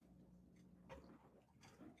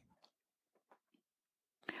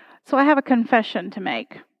So I have a confession to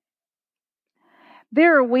make.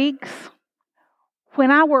 There are weeks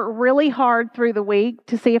when I work really hard through the week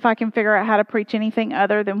to see if I can figure out how to preach anything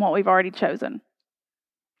other than what we've already chosen.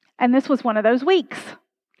 And this was one of those weeks.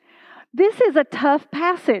 This is a tough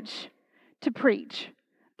passage to preach.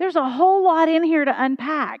 There's a whole lot in here to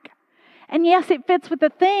unpack. And yes, it fits with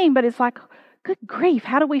the theme, but it's like, good grief,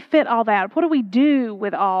 how do we fit all that? What do we do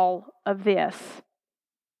with all of this?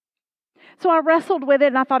 So I wrestled with it,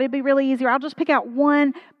 and I thought it'd be really easier. I'll just pick out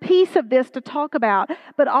one piece of this to talk about,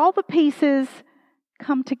 but all the pieces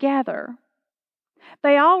come together.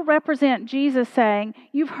 They all represent Jesus saying,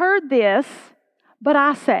 you've heard this, but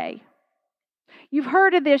I say. You've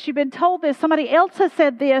heard of this, you've been told this, somebody else has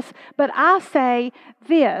said this, but I say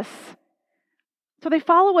this. So they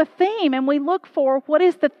follow a theme, and we look for what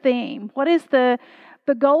is the theme? What is the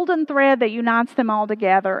golden thread that unites them all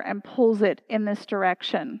together and pulls it in this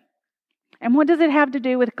direction? And what does it have to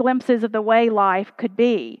do with glimpses of the way life could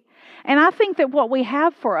be? And I think that what we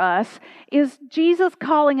have for us is Jesus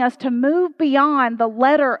calling us to move beyond the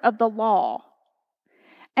letter of the law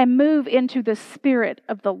and move into the spirit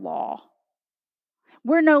of the law.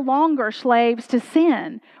 We're no longer slaves to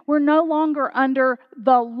sin. We're no longer under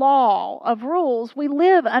the law of rules. We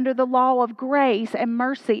live under the law of grace and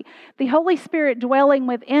mercy. The Holy Spirit dwelling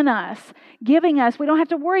within us, giving us, we don't have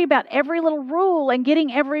to worry about every little rule and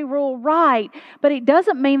getting every rule right. But it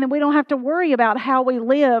doesn't mean that we don't have to worry about how we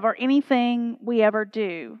live or anything we ever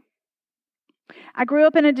do. I grew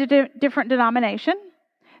up in a different denomination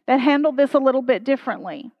that handled this a little bit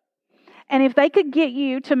differently. And if they could get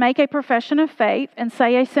you to make a profession of faith and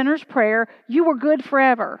say a sinner's prayer, you were good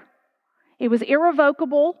forever. It was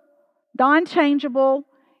irrevocable, non-changeable.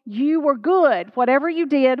 You were good. Whatever you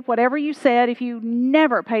did, whatever you said, if you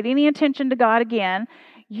never paid any attention to God again,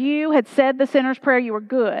 you had said the sinner's prayer, you were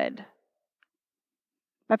good.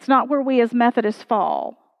 That's not where we as Methodists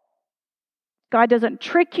fall. God doesn't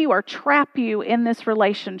trick you or trap you in this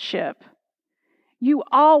relationship. You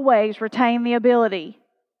always retain the ability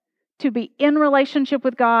to be in relationship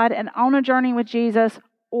with God and on a journey with Jesus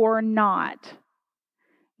or not.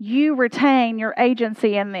 You retain your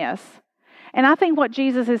agency in this. And I think what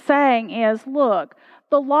Jesus is saying is, look,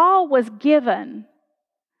 the law was given,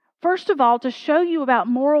 first of all, to show you about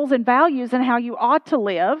morals and values and how you ought to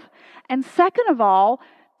live. And second of all,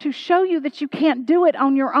 to show you that you can't do it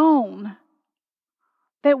on your own.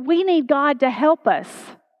 That we need God to help us.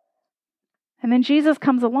 And then Jesus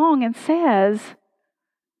comes along and says,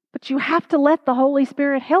 but you have to let the Holy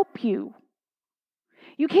Spirit help you.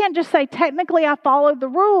 You can't just say, technically I followed the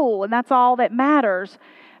rule and that's all that matters,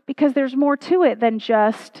 because there's more to it than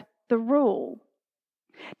just the rule.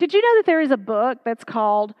 Did you know that there is a book that's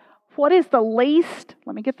called, What is the Least,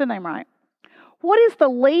 let me get the name right, What is the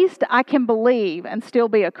Least I Can Believe and Still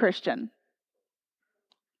Be a Christian?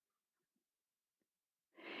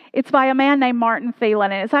 It's by a man named Martin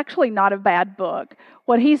Thielen, and it's actually not a bad book.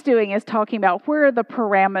 What he's doing is talking about where are the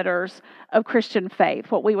parameters of Christian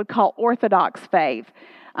faith, what we would call orthodox faith.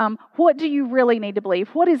 What do you really need to believe?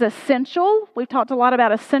 What is essential? We've talked a lot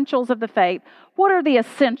about essentials of the faith. What are the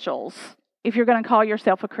essentials if you're going to call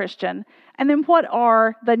yourself a Christian? And then what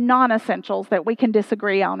are the non-essentials that we can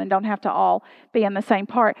disagree on and don't have to all be in the same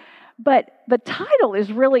part? But the title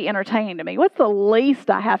is really entertaining to me. What's the least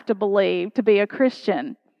I have to believe to be a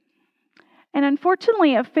Christian? And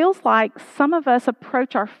unfortunately, it feels like some of us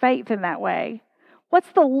approach our faith in that way.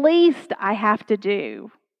 What's the least I have to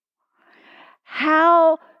do?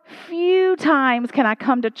 How few times can I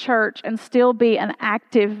come to church and still be an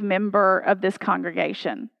active member of this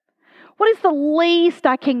congregation? What is the least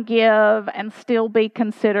I can give and still be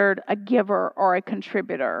considered a giver or a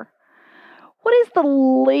contributor? What is the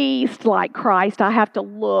least like Christ I have to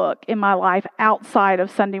look in my life outside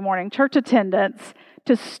of Sunday morning church attendance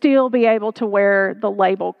to still be able to wear the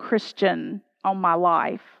label Christian on my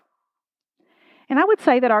life? And I would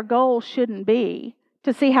say that our goal shouldn't be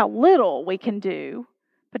to see how little we can do,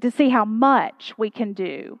 but to see how much we can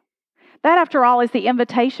do. That, after all, is the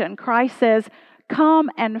invitation. Christ says, come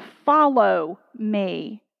and follow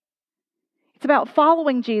me. It's about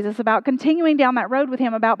following Jesus, about continuing down that road with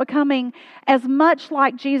Him, about becoming as much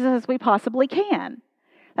like Jesus as we possibly can.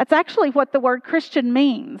 That's actually what the word Christian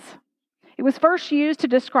means. It was first used to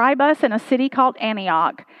describe us in a city called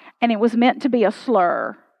Antioch, and it was meant to be a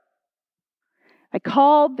slur. They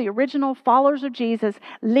called the original followers of Jesus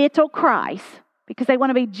little Christ because they want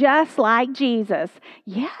to be just like Jesus.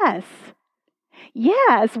 Yes,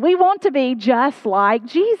 we want to be just like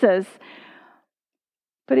Jesus.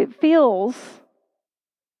 But it feels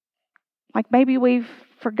like maybe we've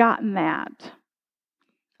forgotten that.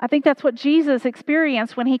 I think that's what Jesus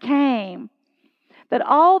experienced when he came. That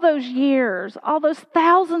all those years, all those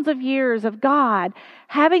thousands of years of God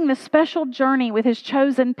having this special journey with his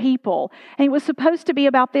chosen people, and it was supposed to be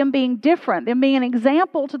about them being different, them being an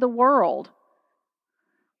example to the world.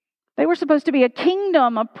 They were supposed to be a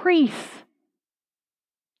kingdom of priests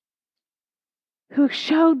who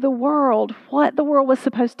showed the world what the world was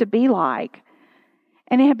supposed to be like.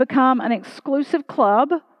 And it had become an exclusive club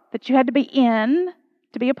that you had to be in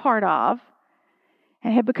to be a part of.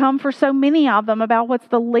 And it had become for so many of them about what's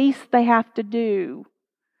the least they have to do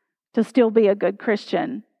to still be a good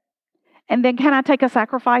Christian. And then can I take a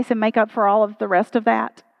sacrifice and make up for all of the rest of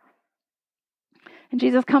that? And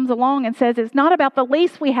Jesus comes along and says it's not about the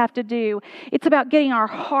least we have to do. It's about getting our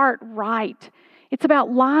heart right. It's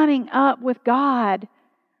about lining up with God.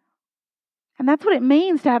 And that's what it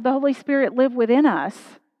means to have the Holy Spirit live within us,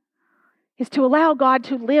 is to allow God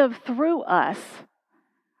to live through us.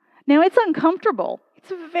 Now, it's uncomfortable.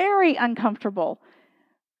 It's very uncomfortable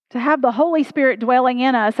to have the Holy Spirit dwelling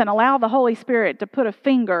in us and allow the Holy Spirit to put a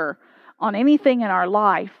finger on anything in our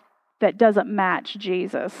life that doesn't match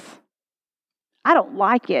Jesus. I don't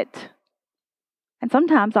like it. And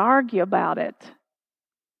sometimes I argue about it.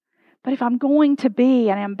 But if I'm going to be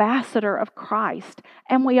an ambassador of Christ,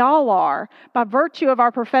 and we all are, by virtue of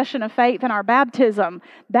our profession of faith and our baptism,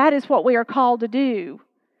 that is what we are called to do.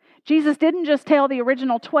 Jesus didn't just tell the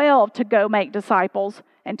original 12 to go make disciples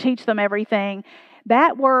and teach them everything.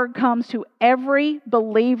 That word comes to every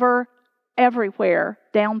believer everywhere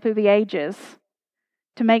down through the ages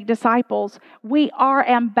to make disciples. We are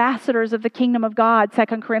ambassadors of the kingdom of God.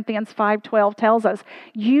 2 Corinthians 5:12 tells us,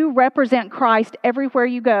 you represent Christ everywhere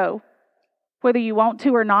you go, whether you want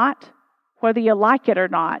to or not, whether you like it or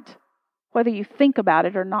not, whether you think about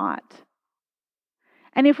it or not.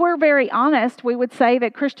 And if we're very honest, we would say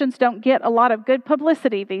that Christians don't get a lot of good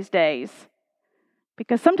publicity these days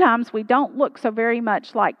because sometimes we don't look so very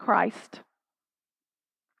much like Christ.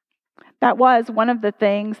 That was one of the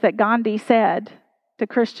things that Gandhi said to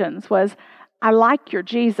Christians was, I like your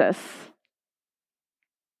Jesus,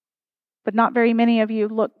 but not very many of you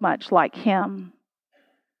look much like him.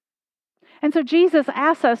 And so Jesus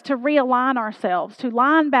asks us to realign ourselves, to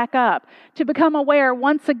line back up, to become aware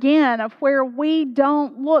once again of where we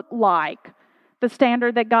don't look like the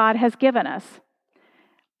standard that God has given us.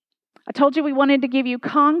 I told you we wanted to give you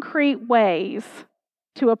concrete ways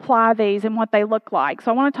to apply these and what they look like.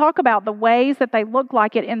 So I want to talk about the ways that they look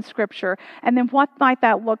like it in Scripture, and then what might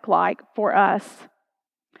that look like for us.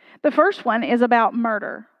 The first one is about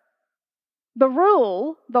murder. The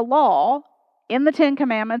rule, the law, in the Ten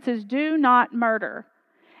Commandments is do not murder.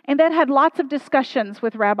 And that had lots of discussions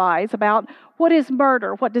with rabbis about what is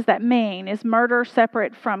murder? What does that mean? Is murder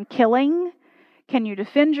separate from killing? Can you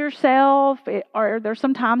defend yourself? Are there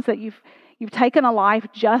some times that you've taken a life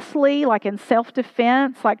justly, like in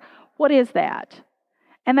self-defense? Like, what is that?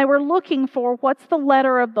 And they were looking for what's the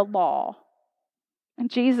letter of the law. And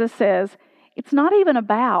Jesus says, it's not even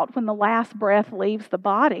about when the last breath leaves the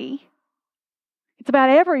body. It's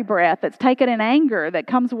about every breath that's taken in anger that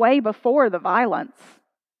comes way before the violence.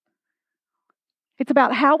 It's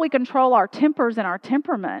about how we control our tempers and our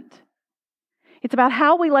temperament. It's about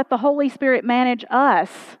how we let the Holy Spirit manage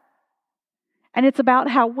us. And it's about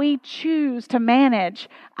how we choose to manage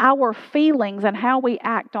our feelings and how we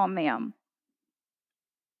act on them.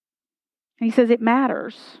 And he says it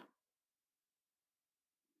matters.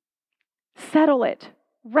 Settle it.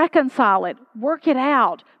 Reconcile it, work it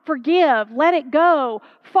out, forgive, let it go,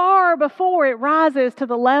 far before it rises to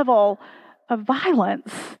the level of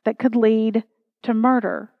violence that could lead to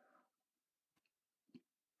murder.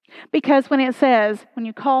 Because when it says, when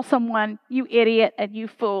you call someone, you idiot and you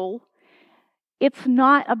fool, it's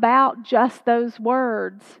not about just those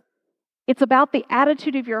words. It's about the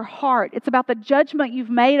attitude of your heart. It's about the judgment you've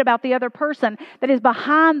made about the other person that is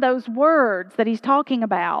behind those words that he's talking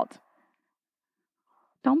about.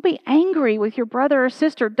 Don't be angry with your brother or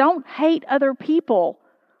sister. Don't hate other people.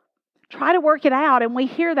 Try to work it out. And we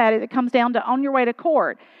hear that as it comes down to on your way to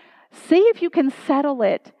court. See if you can settle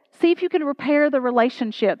it. See if you can repair the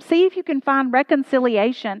relationship. See if you can find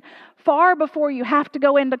reconciliation far before you have to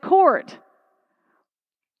go into court.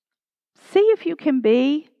 See if you can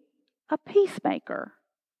be a peacemaker.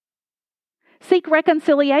 Seek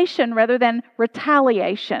reconciliation rather than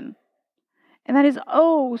retaliation. And that is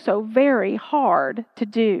oh so very hard to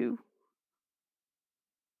do.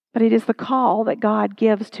 But it is the call that God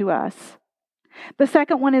gives to us. The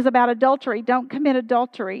second one is about adultery. Don't commit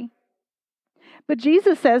adultery. But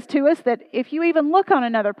Jesus says to us that if you even look on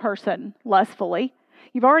another person lustfully,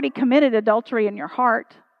 you've already committed adultery in your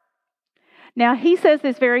heart. Now, he says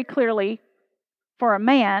this very clearly for a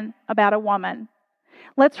man about a woman.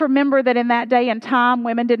 Let's remember that in that day and time,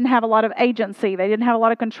 women didn't have a lot of agency. They didn't have a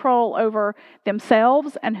lot of control over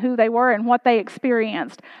themselves and who they were and what they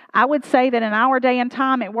experienced. I would say that in our day and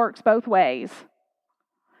time, it works both ways.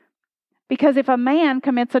 Because if a man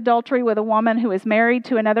commits adultery with a woman who is married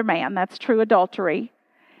to another man, that's true adultery,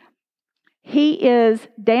 he is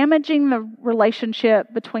damaging the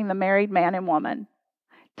relationship between the married man and woman.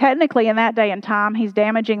 Technically, in that day and time, he's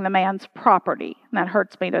damaging the man's property. And that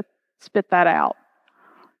hurts me to spit that out.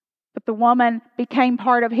 But the woman became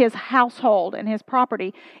part of his household and his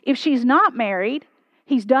property. If she's not married,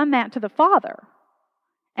 he's done that to the father.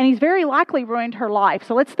 And he's very likely ruined her life.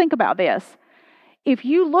 So let's think about this. If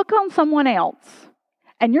you look on someone else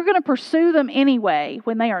and you're going to pursue them anyway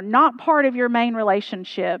when they are not part of your main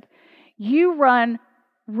relationship, you run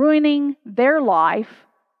ruining their life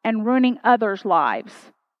and ruining others' lives,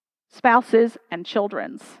 spouses and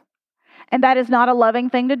children's. And that is not a loving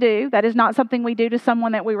thing to do. That is not something we do to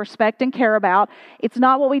someone that we respect and care about. It's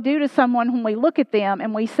not what we do to someone when we look at them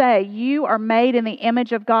and we say, you are made in the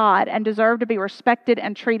image of God and deserve to be respected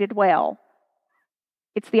and treated well.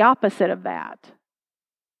 It's the opposite of that.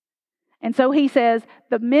 And so he says,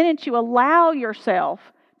 the minute you allow yourself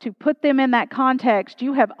to put them in that context,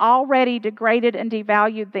 you have already degraded and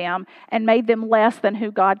devalued them and made them less than who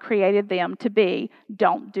God created them to be.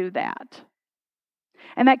 Don't do that.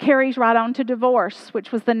 And that carries right on to divorce,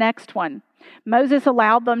 which was the next one. Moses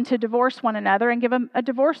allowed them to divorce one another and give them a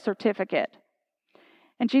divorce certificate.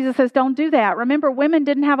 And Jesus says, don't do that. Remember, women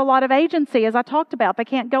didn't have a lot of agency, as I talked about. They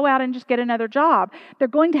can't go out and just get another job. They're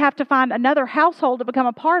going to have to find another household to become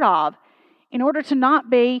a part of in order to not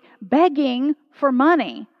be begging for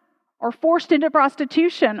money or forced into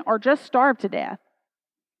prostitution or just starve to death.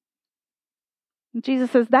 And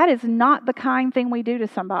Jesus says, that is not the kind thing we do to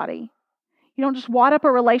somebody. You don't just wad up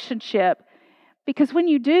a relationship, because when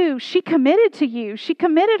you do, she committed to you. She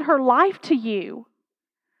committed her life to you.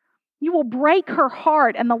 You will break her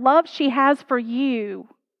heart, and the love she has for you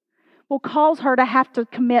will cause her to have to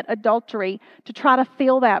commit adultery to try to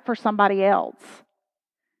fill that for somebody else.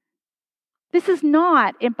 This is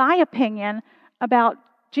not, in my opinion, about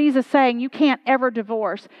Jesus saying you can't ever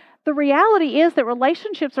divorce. The reality is that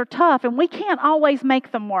relationships are tough, and we can't always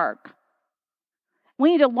make them work.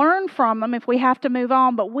 We need to learn from them if we have to move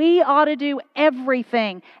on, but we ought to do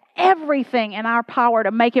everything in our power to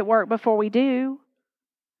make it work before we do.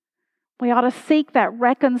 We ought to seek that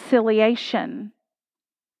reconciliation.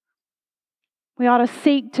 We ought to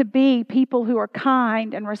seek to be people who are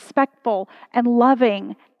kind and respectful and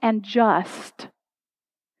loving and just.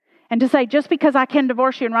 And to say, just because I can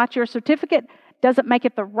divorce you and write you a certificate doesn't make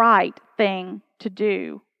it the right thing to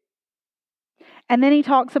do. And then he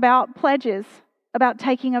talks about pledges, about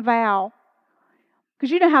taking a vow.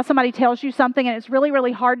 Because you know how somebody tells you something and it's really,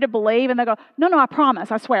 really hard to believe, and they go, no, I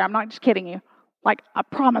promise, I swear, I'm not just kidding you. Like, I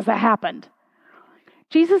promise that happened.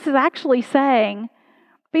 Jesus is actually saying,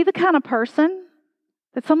 be the kind of person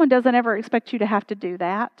that someone doesn't ever expect you to have to do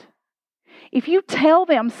that. If you tell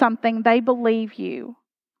them something, they believe you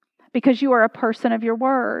because you are a person of your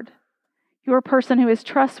word. You are a person who is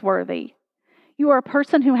trustworthy. You are a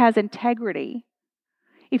person who has integrity.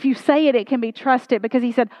 If you say it, it can be trusted, because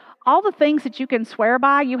he said, all the things that you can swear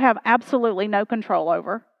by, you have absolutely no control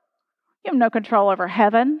over. You have no control over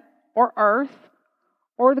heaven or earth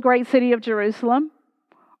or the great city of Jerusalem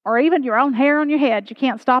or even your own hair on your head. You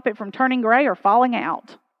can't stop it from turning gray or falling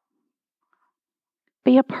out.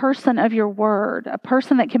 Be a person of your word, a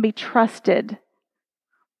person that can be trusted.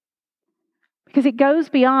 Because it goes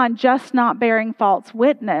beyond just not bearing false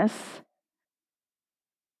witness,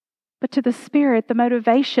 but to the spirit, the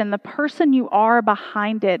motivation, the person you are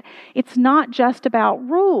behind it. It's not just about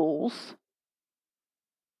rules.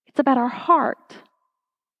 It's about our heart.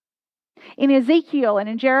 In Ezekiel and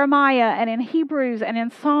in Jeremiah and in Hebrews and in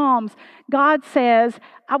Psalms, God says,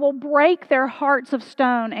 I will break their hearts of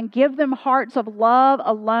stone and give them hearts of love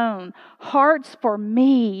alone, hearts for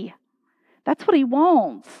me. That's what he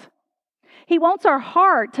wants. He wants our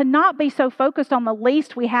heart to not be so focused on the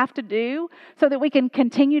least we have to do so that we can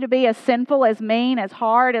continue to be as sinful, as mean, as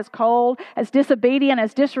hard, as cold, as disobedient,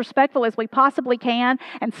 as disrespectful as we possibly can,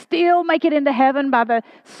 and still make it into heaven by the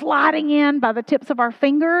sliding in by the tips of our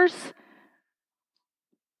fingers.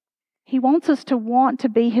 He wants us to want to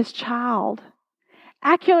be his child,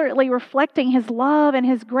 accurately reflecting his love and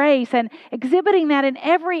his grace and exhibiting that in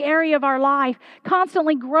every area of our life,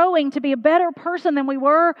 constantly growing to be a better person than we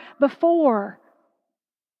were before.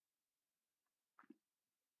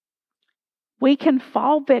 We can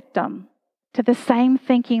fall victim to the same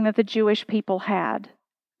thinking that the Jewish people had.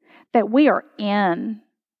 that we are in.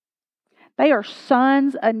 They are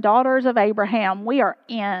sons and daughters of Abraham. We are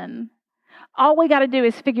in. All we got to do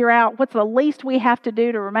is figure out what's the least we have to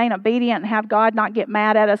do to remain obedient and have God not get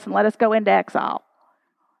mad at us and let us go into exile.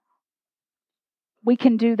 We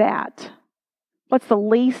can do that. What's the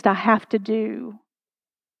least I have to do?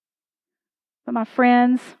 But my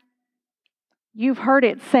friends, you've heard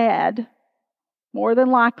it said, more than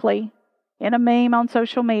likely, in a meme on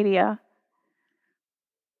social media,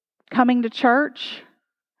 coming to church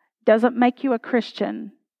doesn't make you a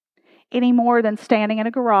Christian any more than standing in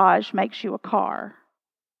a garage makes you a car.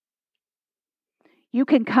 You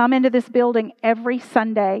can come into this building every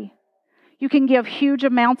Sunday. You can give huge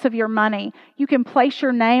amounts of your money. You can place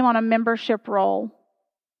your name on a membership roll.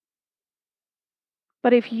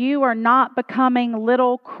 But if you are not becoming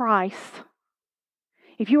little Christ,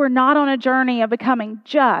 if you are not on a journey of becoming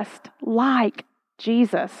just like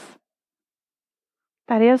Jesus,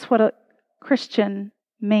 that is what a Christian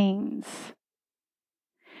means.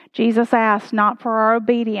 Jesus asked not for our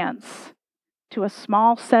obedience to a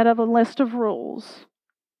small set of a list of rules.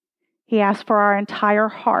 He asked for our entire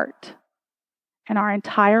heart and our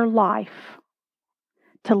entire life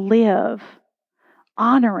to live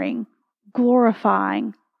honoring,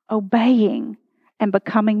 glorifying, obeying, and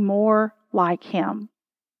becoming more like Him.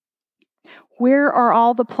 Where are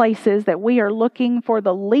all the places that we are looking for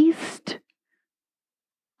the least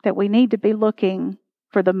that we need to be looking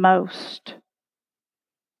for the most?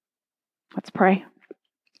 Let's pray.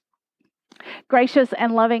 Gracious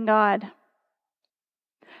and loving God,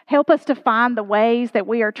 help us to find the ways that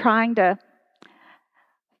we are trying to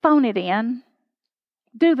phone it in,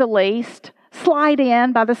 do the least, slide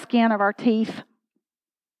in by the skin of our teeth,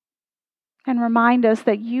 and remind us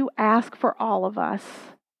that you ask for all of us,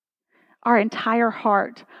 our entire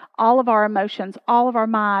heart, all of our emotions, all of our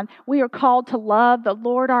mind. We are called to love the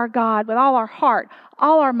Lord our God with all our heart,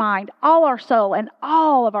 all our mind, all our soul, and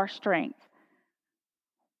all of our strength.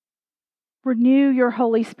 Renew your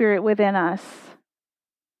Holy Spirit within us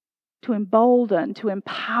to embolden, to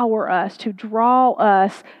empower us, to draw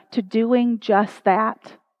us to doing just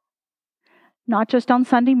that. Not just on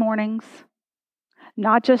Sunday mornings,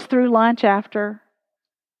 not just through lunch after,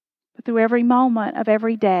 but through every moment of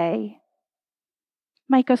every day.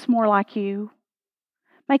 Make us more like you.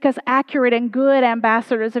 Make us accurate and good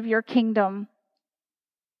ambassadors of your kingdom,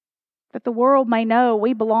 that the world may know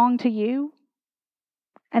we belong to you,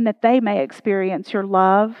 and that they may experience your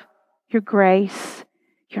love, your grace,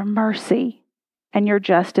 your mercy, and your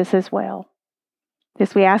justice as well.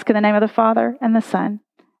 This we ask in the name of the Father, and the Son,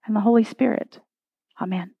 and the Holy Spirit.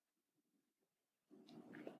 Amen.